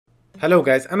Hello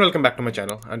guys and welcome back to my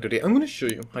channel, and today I'm going to show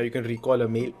you how you can recall a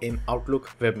mail in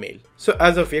Outlook Webmail. So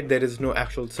as of yet there is no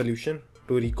actual solution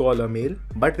to recall a mail,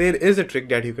 but there is a trick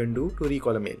that you can do to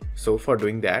recall a mail. So for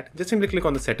doing that, just simply click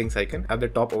on the settings icon at the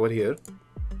top over here,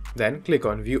 then click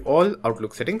on view all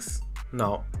Outlook settings.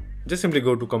 Now just simply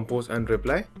go to compose and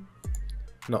reply.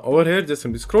 Now over here just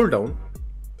simply scroll down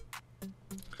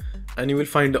and you will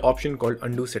find the option called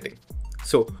undo setting.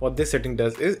 So what this setting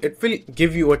does is it will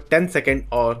give you a 10-second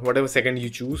or whatever second you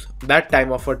choose, that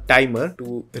time of a timer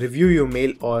to review your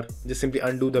mail or just simply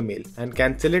undo the mail and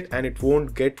cancel it, and it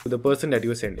won't get to the person that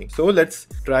you are sending. So let's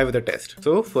try with a test.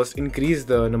 So first increase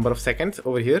the number of seconds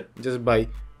over here just by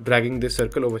dragging this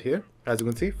circle over here. As you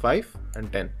can see, 5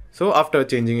 and 10. So after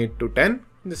changing it to 10,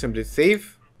 just simply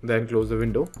save, then close the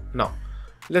window. Now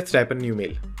let's type a new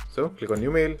mail. So click on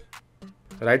new mail,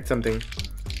 write something.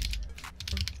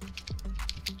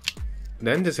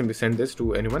 Then just simply send this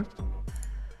to anyone.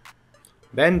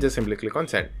 Then just simply click on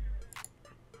send.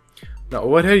 Now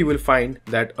over here you will find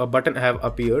that a button have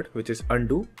appeared which is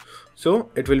undo. So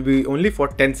it will be only for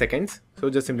 10 seconds. So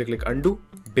just simply click undo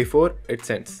before it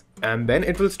sends. And then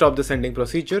it will stop the sending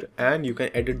procedure and you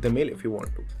can edit the mail if you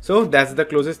want to. So that's the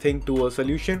closest thing to a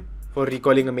solution for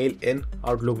recalling a mail in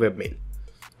Outlook Webmail.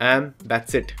 And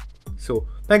that's it. So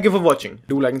thank you for watching.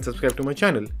 Do like and subscribe to my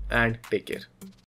channel and take care.